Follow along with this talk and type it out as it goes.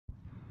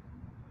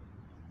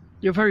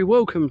You're very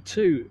welcome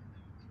to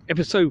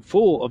episode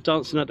 4 of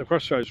Dancing at the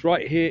Crossroads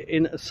right here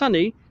in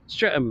sunny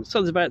Streatham.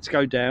 Sun's about to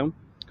go down,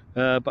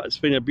 but it's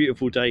been a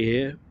beautiful day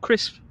here.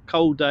 Crisp,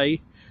 cold day,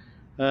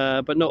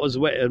 but not as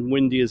wet and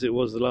windy as it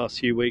was the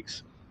last few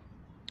weeks.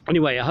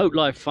 Anyway, I hope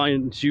life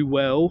finds you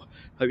well.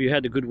 Hope you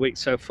had a good week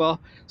so far.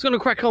 So I'm going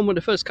to crack on with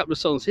the first couple of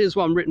songs. Here's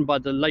one written by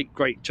the late,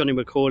 great Johnny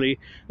McCauley,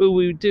 who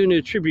will be doing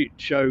a tribute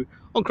show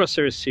on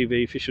Crossroads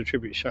TV, official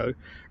tribute show,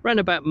 around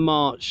about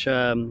March,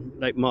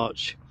 late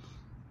March.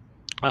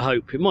 I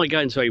hope. It might go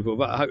into April,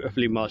 but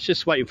hopefully March.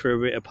 Just waiting for a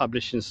bit of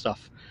publishing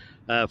stuff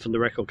from the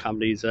record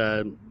companies,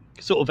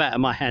 sort of out of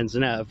my hands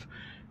and out of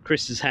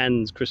Chris's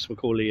hands. Chris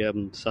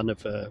McCauley, son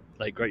of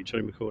late great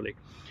Johnny McCauley.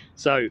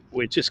 So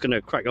we're just going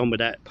to crack on with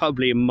that,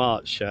 probably in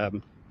March,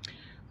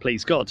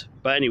 please God.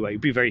 But anyway,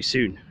 it'll be very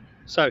soon.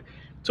 So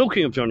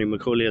talking of Johnny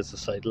McCauley, as I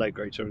say, the late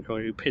great Johnny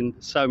McCauley, who pinned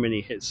so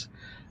many hits,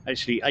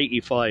 actually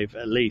 85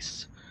 at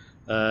least.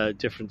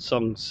 Different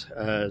songs,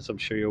 as I'm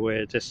sure you're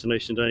aware.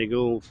 Destination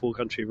Donegal, Four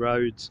Country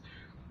Roads.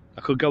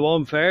 I could go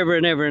on forever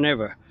and ever and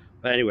ever.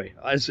 But anyway,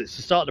 as it's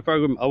the start of the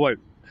programme, I won't,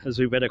 as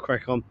we better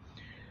crack on.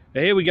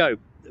 But here we go.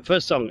 The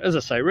first song, as I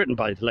say, written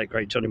by the late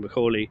great Johnny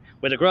McCauley,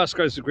 Where the Grass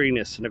Grows the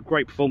Greenest, and a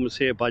great performance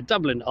here by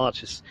Dublin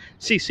artist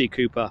CC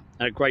Cooper,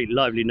 and a great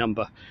lively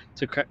number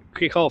to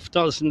kick off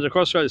Dancing at the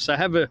Crossroads. So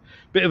have a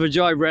bit of a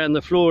jive around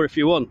the floor if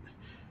you want.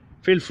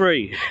 Feel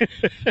free.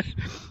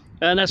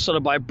 And that's sort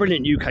of by a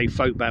brilliant UK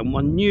folk band,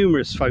 won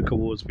numerous folk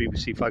awards,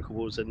 BBC folk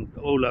awards, and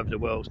all over the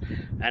world.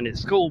 And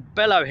it's called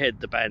Bellowhead,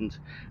 the band,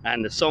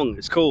 and the song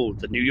is called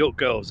The New York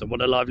Girls, and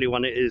what a lively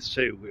one it is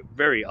too, with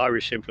very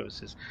Irish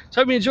influences.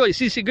 So hope you enjoy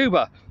CC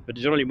Cooper with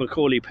the Johnny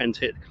McCauley penned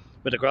hit,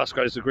 Where the Grass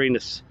Grows the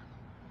Greenest.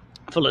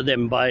 Follow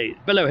them by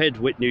Bellowhead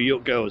with New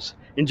York Girls.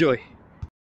 Enjoy.